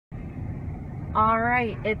All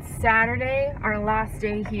right, it's Saturday, our last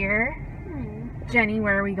day here. Jenny,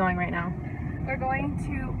 where are we going right now? We're going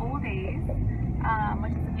to Old Days,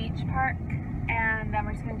 which is a beach park, and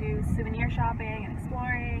we're just going to do souvenir shopping and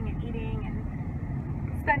exploring and eating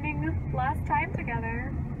and spending last time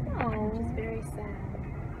together. Oh, which is very sad.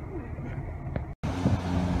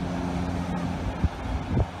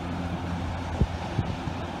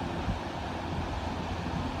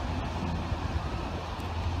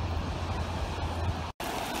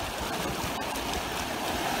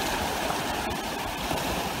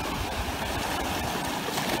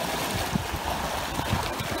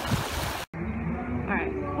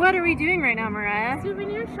 What are we doing right now, Mariah?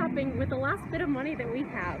 Souvenir shopping with the last bit of money that we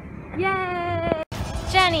have. Yay!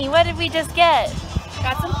 Jenny, what did we just get?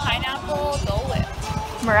 Got some pineapple Dole Whip.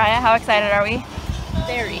 Mariah, how excited are we?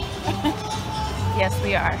 Very. Yes,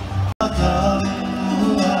 we are.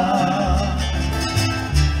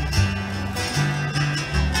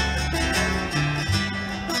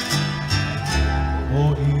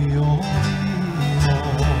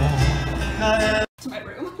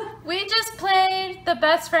 We just played the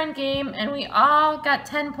best friend game and we all got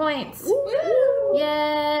 10 points. Woo!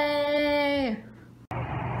 Yay!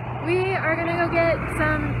 We are gonna go get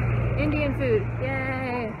some Indian food.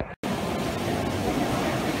 Yay!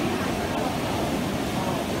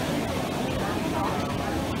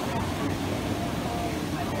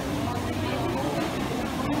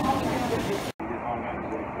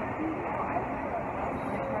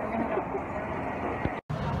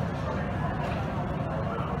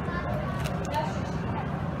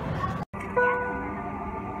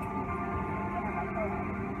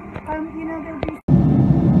 You know, there'll be